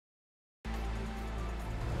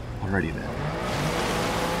Alrighty then.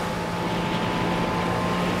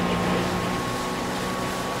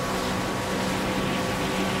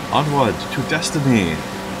 Onward to destiny!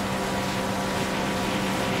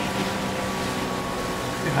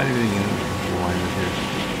 How do you get the line right here?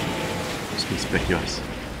 It's conspicuous.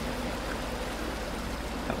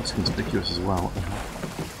 That was conspicuous as well.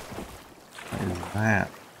 What is that?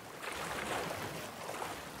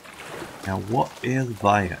 Now what is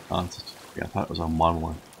that? Oh, yeah, I thought it was a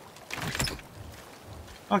monolith.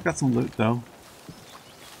 Oh, I got some loot though.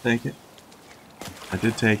 Take it. I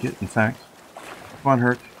did take it, in fact. Come on,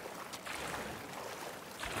 Herc.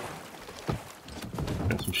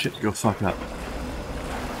 Got some shit to go fuck up.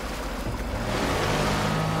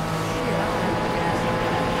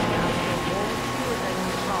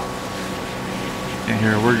 Can't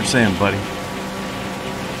hear a word you're saying, buddy.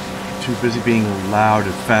 Too busy being loud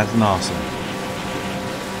and fast and awesome.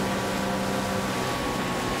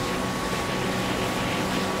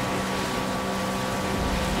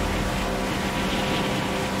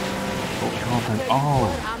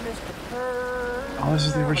 Oh, this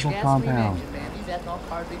is the original compound.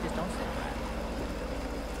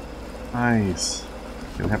 Nice.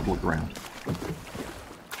 You'll have to look around.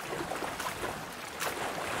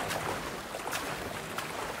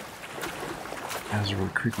 As a really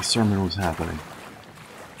creepy sermon was happening.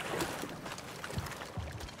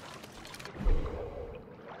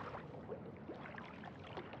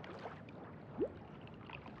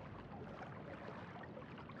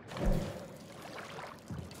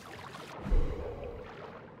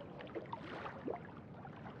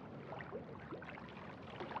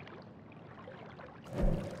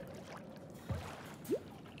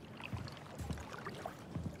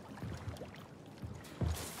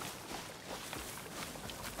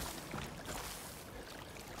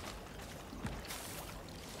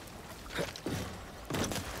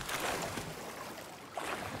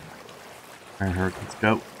 Alright, Herc, let's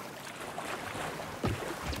go.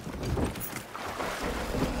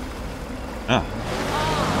 Ah.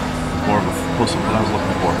 More of a close up than I was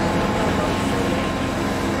looking for.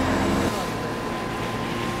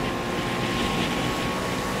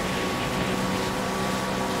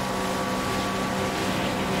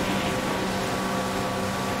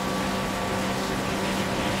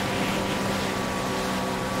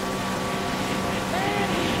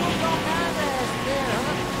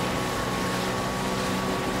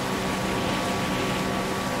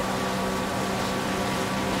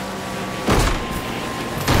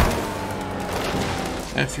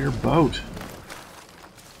 F your boat.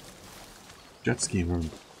 Jet ski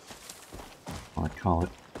room. I call it.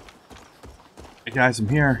 Hey guys, I'm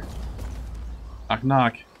here. Knock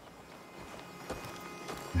knock.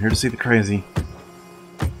 I'm here to see the crazy.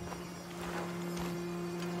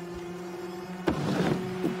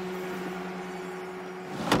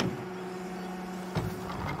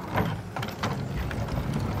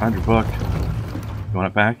 Found your book. You want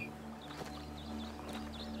it back?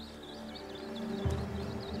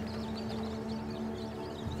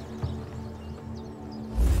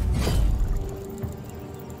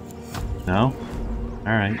 No?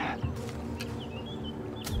 Alright.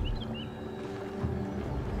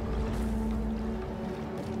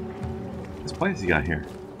 This place you got here.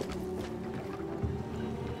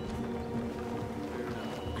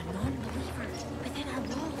 A non-believer within our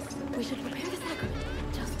walls. We should prepare the sacrament,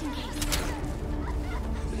 just in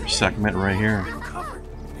case. Your sacrament right here.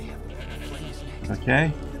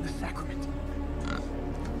 Okay.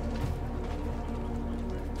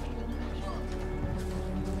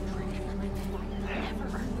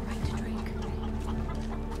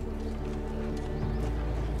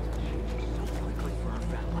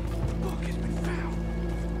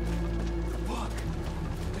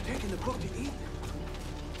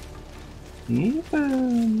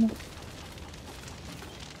 Ethan.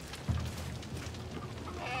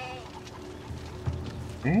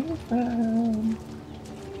 Ethan.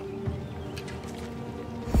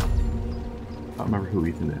 I don't remember who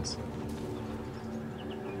Ethan is.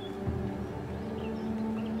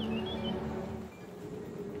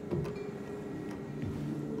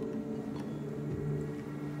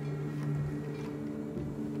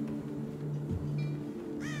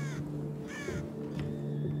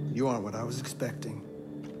 You aren't what I was expecting.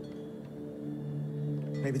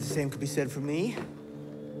 Maybe the same could be said for me.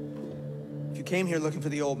 If you came here looking for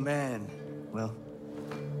the old man, well,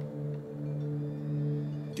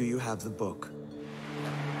 do you have the book?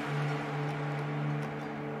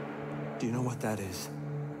 Do you know what that is?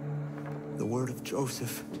 The word of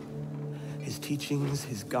Joseph. His teachings,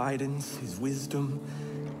 his guidance, his wisdom,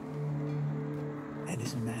 and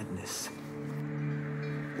his madness.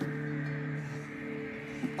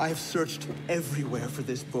 I have searched everywhere for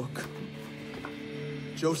this book.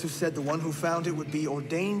 Joseph said the one who found it would be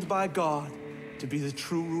ordained by God to be the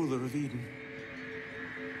true ruler of Eden.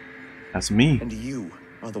 That's me. And you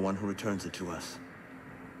are the one who returns it to us.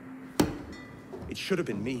 It should have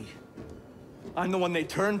been me. I'm the one they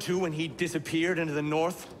turned to when he disappeared into the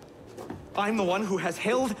north. I'm the one who has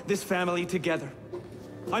held this family together.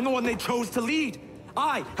 I'm the one they chose to lead.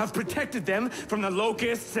 I have protected them from the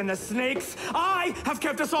locusts and the snakes. I have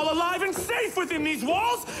kept us all alive and safe within these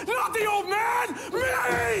walls, not the old man!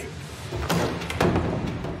 Me!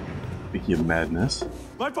 Speaking of madness.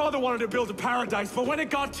 My father wanted to build a paradise, but when it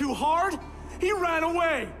got too hard, he ran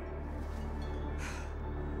away.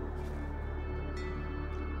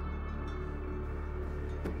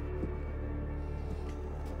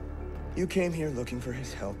 You came here looking for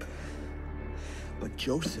his help, but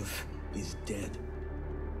Joseph is dead.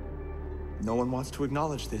 No one wants to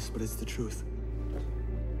acknowledge this, but it's the truth.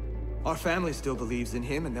 Our family still believes in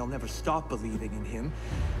him, and they'll never stop believing in him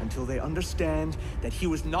until they understand that he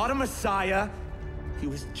was not a messiah, he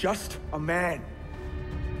was just a man.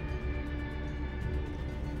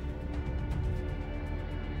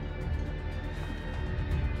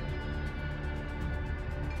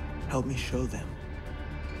 Help me show them.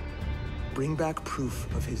 Bring back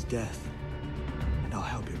proof of his death, and I'll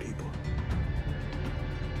help your people.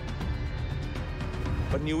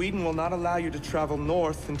 But New Eden will not allow you to travel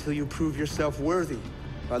north until you prove yourself worthy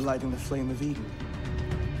by lighting the flame of Eden.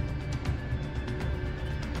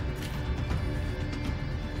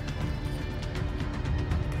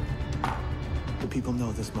 The people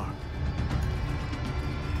know this mark.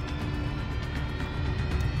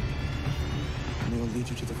 And they will lead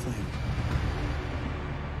you to the flame.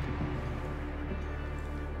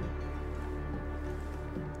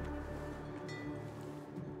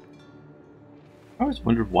 I always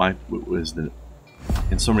wondered why it was that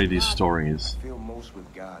in so many of these stories,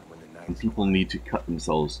 when people need to cut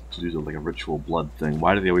themselves to do like a ritual blood thing,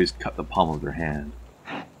 why do they always cut the palm of their hand?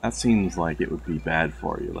 That seems like it would be bad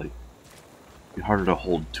for you. Like, it'd be harder to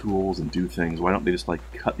hold tools and do things. Why don't they just like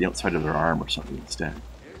cut the outside of their arm or something instead?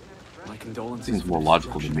 My condolences. Seems more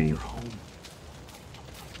logical to me.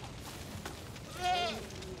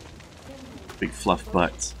 Big fluff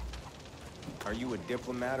butts. Are you a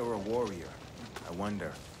diplomat or a warrior? I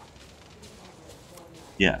wonder.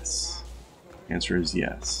 Yes. Answer is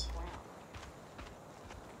yes.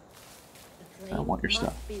 I want your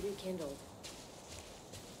stuff. Be rekindled.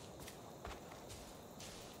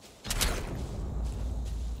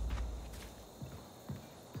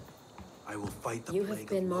 I will fight the You have plague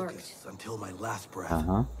been of marked. locusts until my last breath.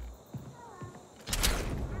 Uh-huh.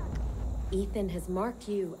 Ethan has marked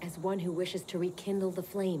you as one who wishes to rekindle the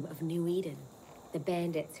flame of New Eden. The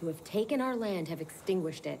bandits who have taken our land have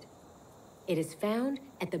extinguished it. It is found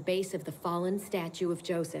at the base of the fallen statue of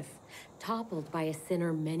Joseph, toppled by a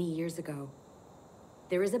sinner many years ago.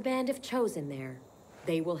 There is a band of chosen there.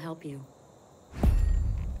 They will help you.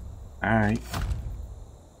 Alright.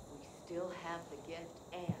 We still have the gift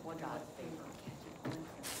and God's favor.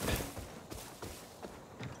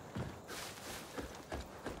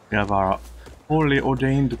 We have our holy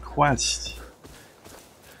ordained quest.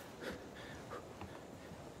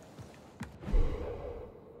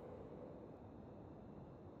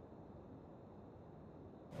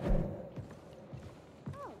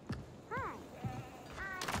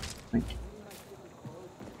 Thank you.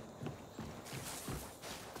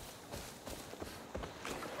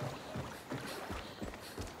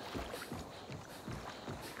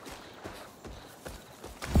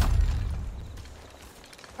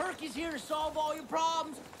 Herky's here to solve all your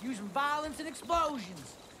problems using violence and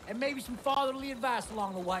explosions, and maybe some fatherly advice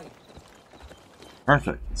along the way.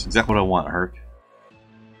 Perfect. That's exactly what I want, Herc.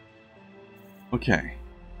 Okay.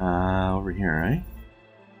 Over here, right?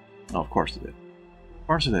 Oh, of course it is. Of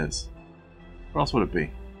course it is. What else would it be?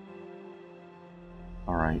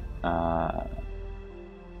 Alright,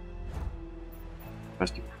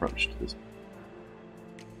 best approach to this.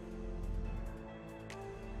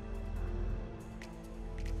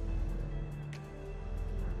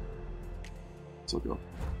 So we'll go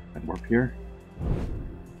and warp here.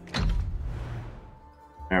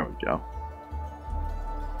 There we go.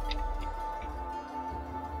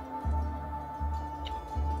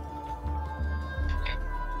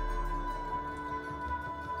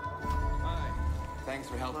 Thanks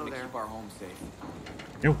for helping to keep our home safe.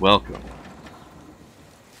 You're welcome.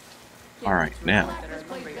 Alright, now. This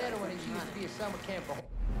place better when it used to be a summer camp.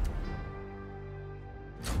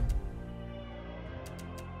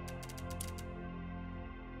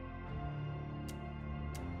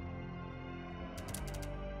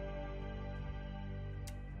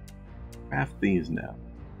 Craft these now.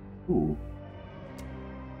 Ooh.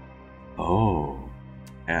 Oh.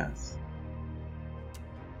 Yes.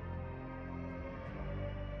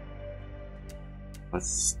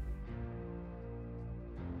 Let's...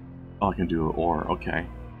 Oh, I can do an ore. Okay.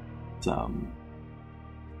 It's,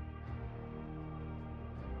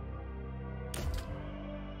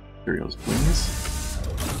 materials, please.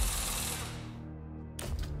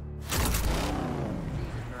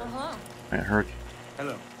 Alright, Herc.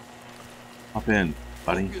 Hello. Hop in,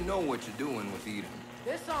 buddy. You know what you're doing with Eden.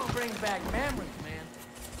 This song brings back memories, man.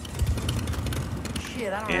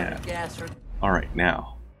 Shit, I don't have any gas or... Alright,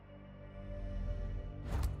 now.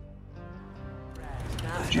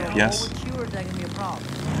 GPS.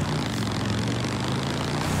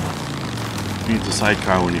 You need a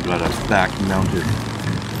sidecar when you got a back-mounted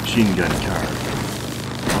machine gun car.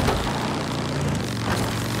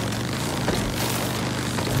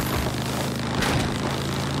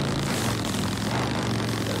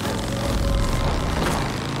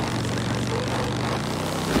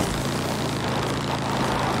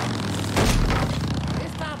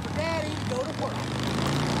 It's time for Daddy to go to work.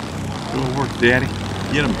 Go to work, Daddy.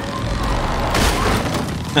 Get him.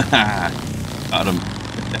 Got him.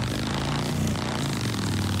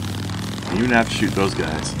 You even have to shoot those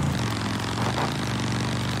guys.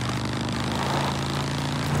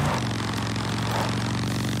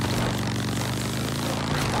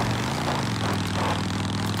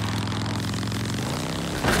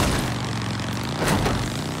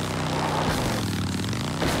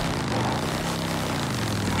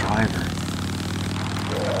 Driver.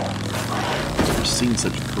 Never seen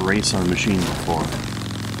such grace on a machine before.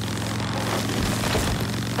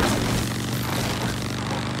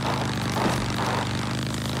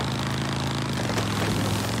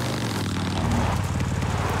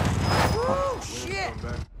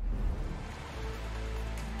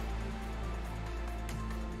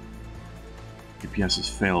 GPS has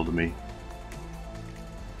failed me.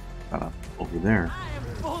 Over there. I am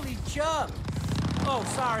fully chubbed. Oh,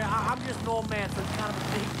 sorry, I'm just an old man, so it's kind of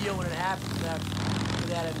a big deal when it happens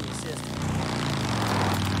without any assistance.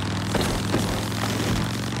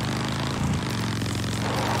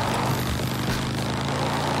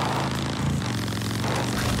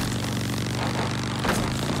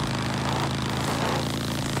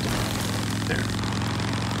 There.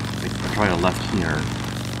 I can try a left here.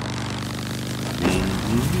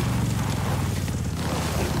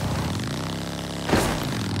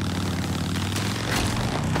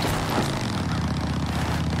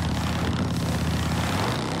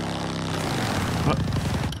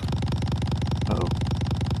 Uh-oh.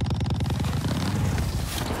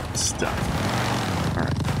 Stuck.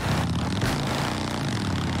 Alright.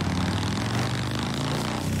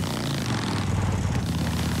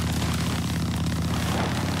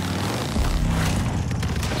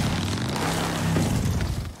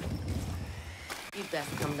 You'd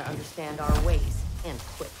best come to understand our ways, and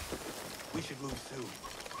quick. We should move soon.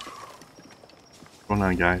 What's going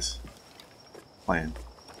on, guys? Plan.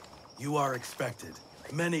 You are expected.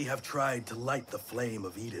 Many have tried to light the flame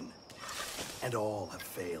of Eden, and all have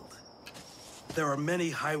failed. There are many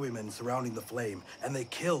highwaymen surrounding the flame, and they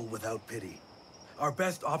kill without pity. Our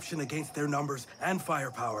best option against their numbers and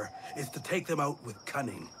firepower is to take them out with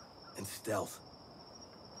cunning and stealth.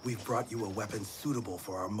 We've brought you a weapon suitable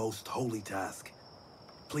for our most holy task.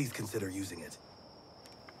 Please consider using it.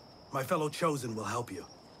 My fellow Chosen will help you.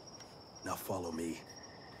 Now follow me.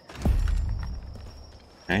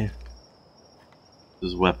 Okay. This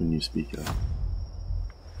is a weapon you speak of.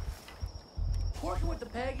 Working with the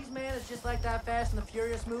Peggies, man, is just like that Fast and the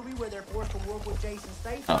Furious movie where they're forced to work with Jason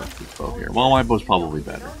Statham. Oh, it's this bow here. Well, my bow's probably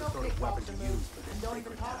better. No kickboxing moves, and don't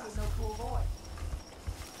even talk with no cool voice.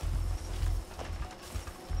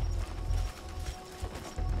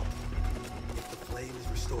 If the flame is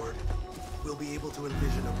restored, we'll be able to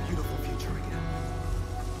envision a beautiful future again.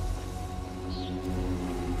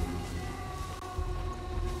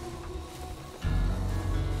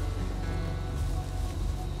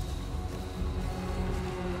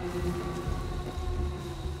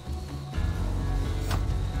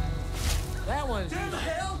 That one's... Where the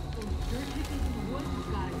hell?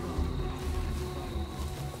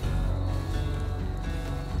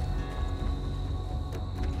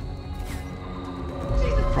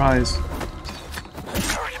 Surprise.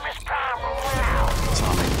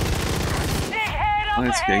 Zombie. Oh,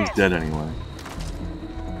 this gang's dead anyway.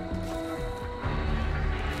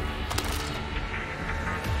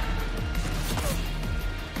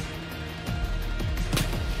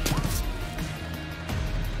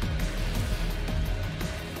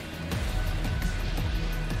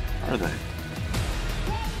 Are they?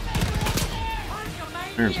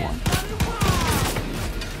 There's one.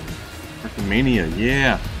 Freaking mania,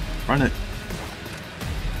 yeah! Run it!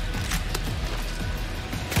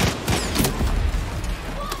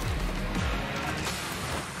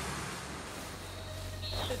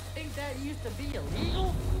 To think that used to be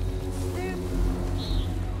illegal?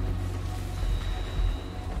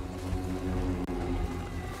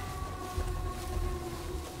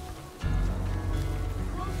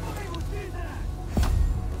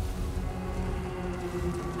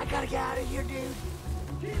 I gotta get out of here, dude.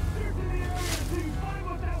 Keep searching the area until you find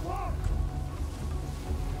what that was.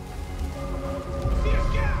 See a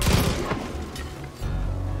scout!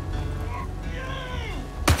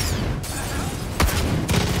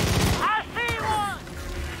 I see one!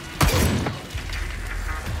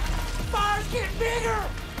 Fire's getting bigger!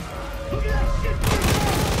 Look at that shit!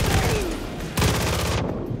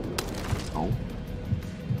 Oh.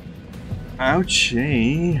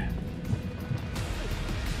 Ouchie.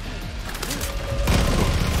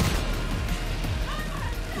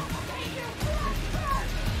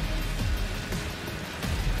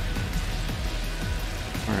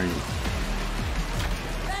 Where are you?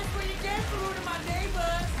 That's what you get for ruining my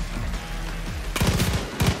neighbors!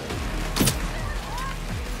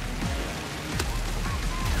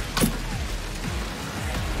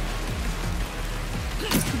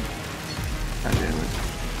 God damn it.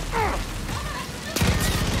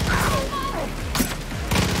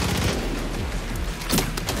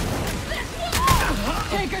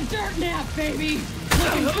 Take a dirt nap, baby!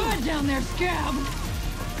 Looking good down there, scab!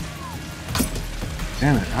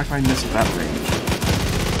 Damn it, how can I miss at that range?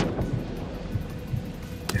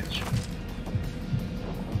 Bitch.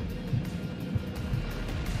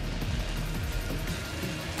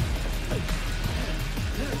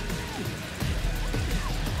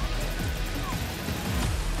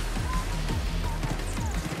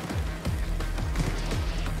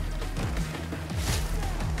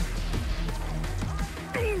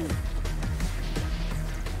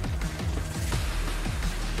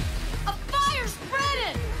 A fire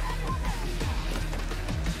spreading!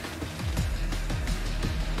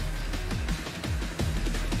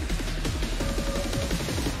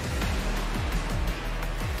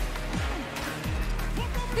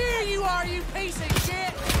 Here you are, you piece of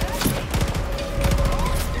shit!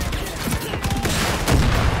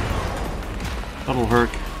 That'll hurt,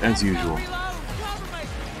 as usual. Reload! Cover me!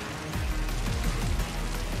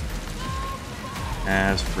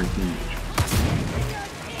 As freaking usual.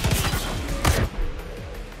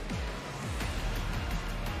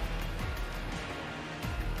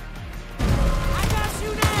 I got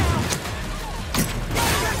you now!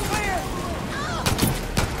 Get clear!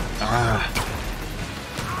 Ah.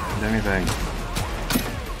 Did anything.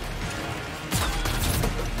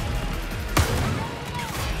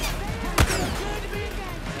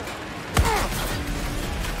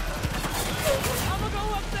 I'ma go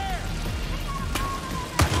up there!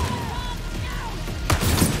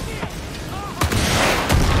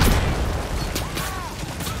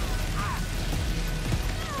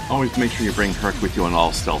 Always make sure you bring Herc with you on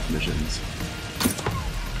all stealth missions.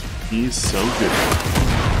 He's so good.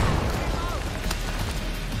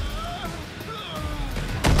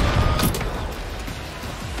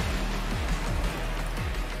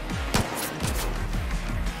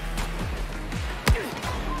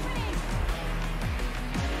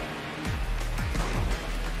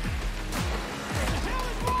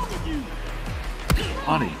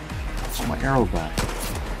 Honey, oh, my arrow back.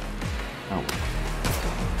 Oh.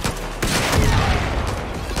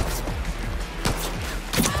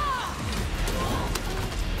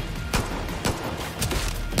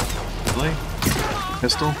 Really?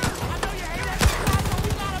 Pistol?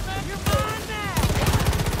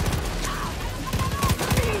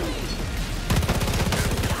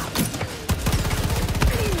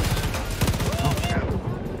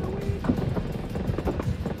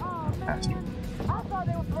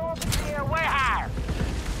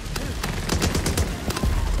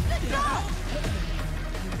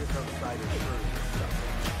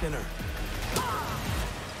 Dinner.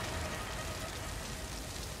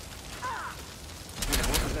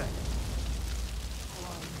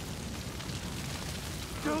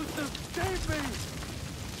 Joseph, save me!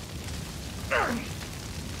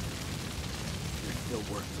 There's still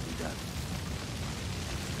work to be done.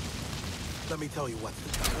 Let me tell you what's to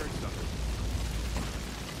come.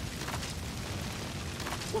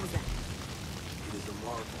 What was that? It is a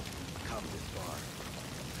marvel to come this far.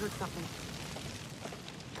 Heard something.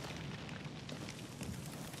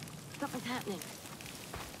 Something's happening.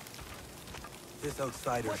 This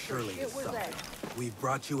outsider What the surely shit is was something. that? We've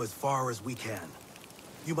brought you as far as we can.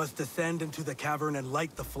 You must descend into the cavern and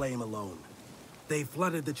light the flame alone. They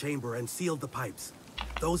flooded the chamber and sealed the pipes.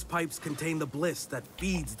 Those pipes contain the bliss that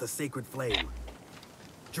feeds the sacred flame.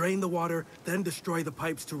 Drain the water, then destroy the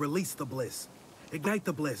pipes to release the bliss. Ignite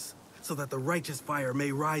the bliss, so that the righteous fire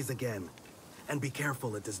may rise again. And be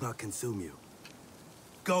careful it does not consume you.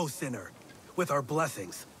 Go, sinner, with our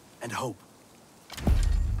blessings and hope.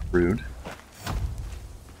 Rude.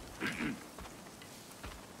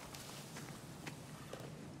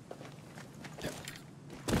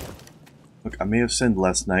 Look, I may have sinned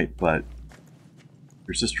last night, but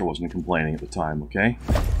your sister wasn't complaining at the time, okay?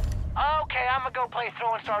 Okay, I'm gonna go play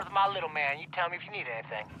throwing stars with my little man. You tell me if you need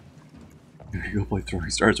anything. You go play throwing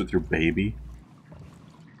stars with your baby?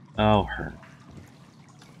 Oh, her.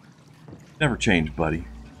 Never change, buddy.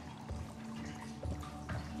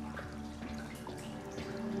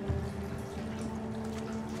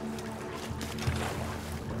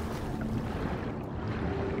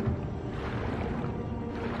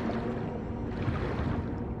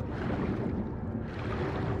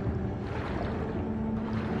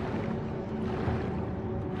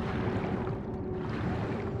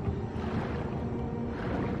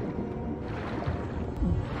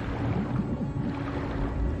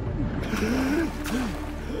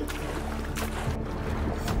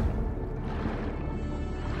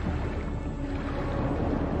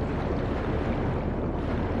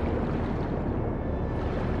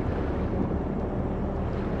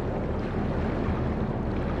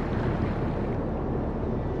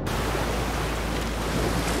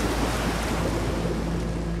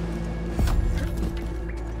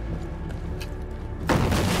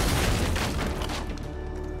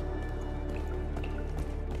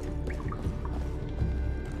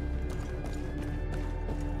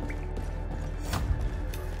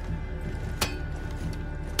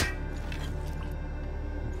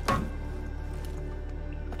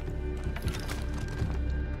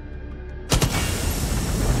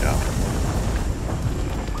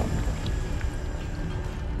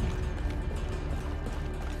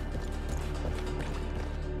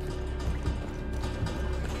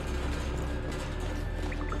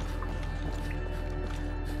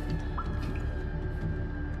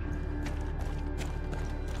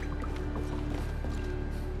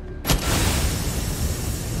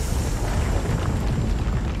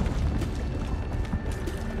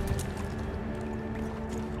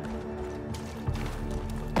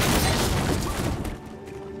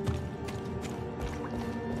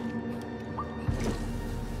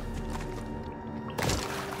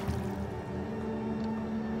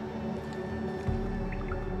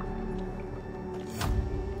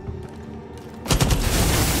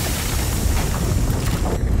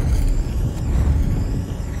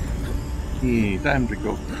 Time to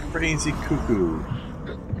go crazy cuckoo.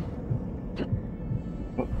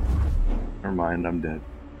 Oh, never mind, I'm dead.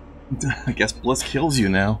 I guess Bliss kills you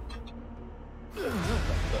now.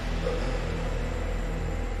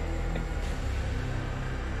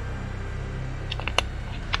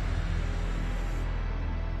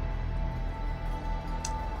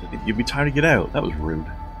 You'd be tired to get out. That was rude.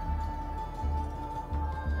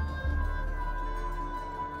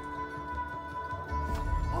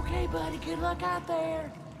 Okay, buddy, good luck out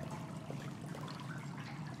there.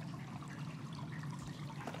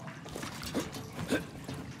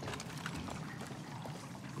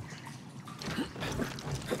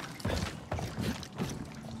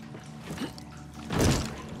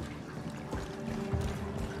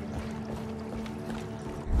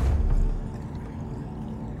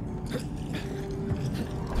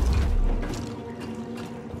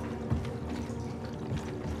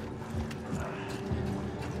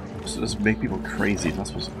 Just make people crazy. It's not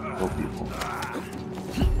supposed to kill people.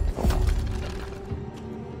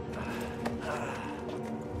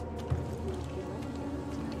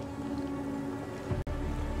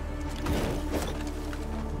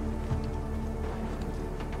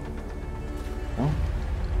 Oh.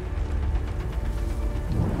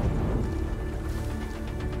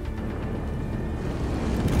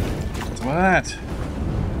 What's that?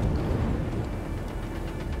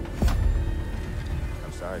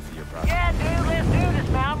 Sorry for your problem. Yeah, dude, let's do this,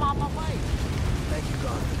 man. I'm on my way. Thank you,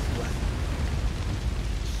 God, for this blessing.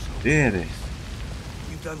 Did it?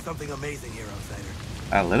 You've done something amazing here, outsider.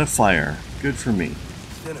 I lit a fire. Good for me.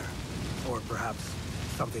 Sinner, or perhaps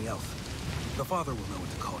something else. The Father will know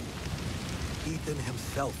what to call you. Ethan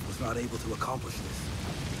himself was not able to accomplish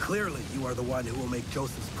this. Clearly, you are the one who will make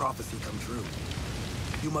Joseph's prophecy come true.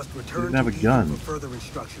 You must return to have a Eden gun. for further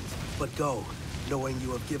instructions, but go, knowing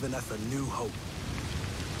you have given us a new hope.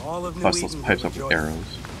 All of New Bust those Eden pipes will up with rejoice.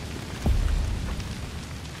 arrows.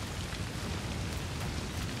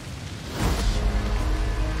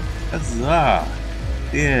 Huzzah!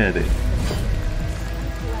 Did it.